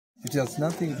It has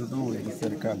nothing to do with the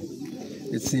Serikali.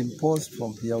 It's imposed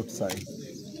from the outside.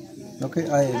 Okay,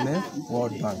 IMF,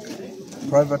 World Bank,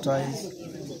 privatize,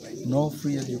 no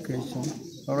free education,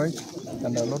 all right,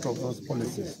 and a lot of those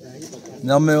policies.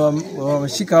 Now,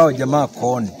 wameshika hao jamaa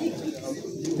koni.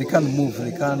 They can't move,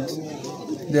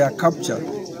 they are captured,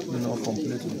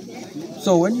 completely.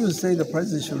 So when you say the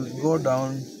prices should go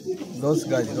down, those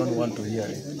guys don't want to hear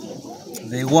it.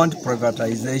 They want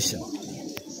privatization.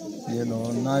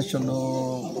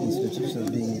 National institutions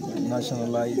being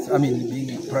nationalized,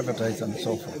 being privatized and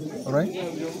so forth, all right?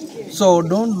 So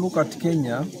don't look at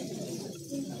Kenya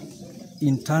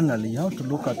internally. You have to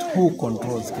look at who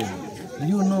controls Kenya. Do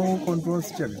you know who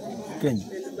controls Kenya?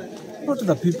 Not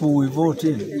the people we vote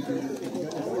in,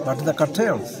 but the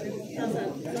cartels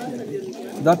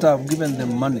that have given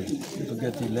them money to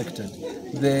get elected.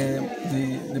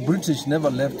 The British never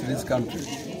left this country.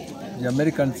 The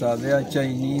Americans are there,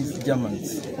 Chinese,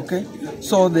 Germans, okay?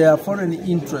 So there are foreign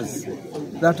interests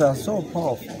that are so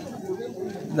powerful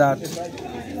that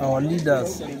our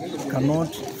leaders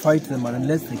cannot fight them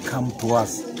unless they come to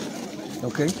us,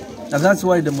 okay? And that's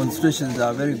why demonstrations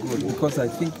are very good, because I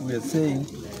think we are saying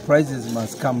prices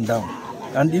must come down.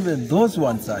 And even those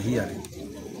ones are hearing,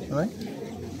 right?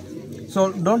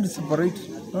 So don't separate.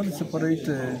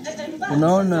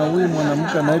 Unaona huyu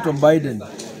mwanamke anaitwa Biden.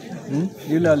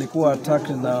 Yule alikuwa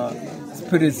attacked na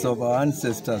spirits of our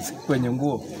ancestors kwenye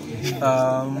nguo.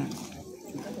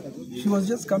 She was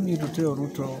just coming to tell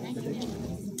Ruto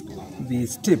the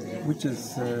step, which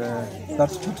is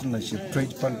that partnership,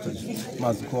 trade partnership,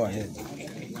 must go ahead.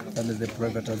 And the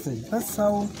privatization. That's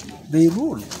how they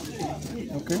rule.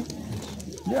 Okay?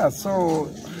 Yeah, so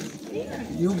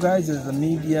you guys as the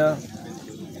media,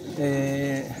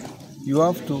 you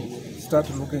have to start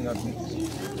looking at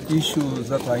issues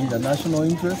that are in the national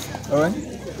interest, all right?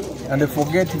 And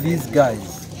forget these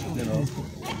guys,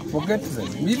 forget them.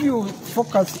 If you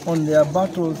focus on their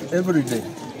battles every day,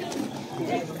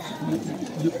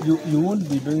 you won't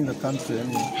be doing the country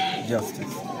any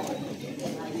justice.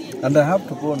 And I have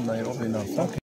to go on Nairobi now. Okay.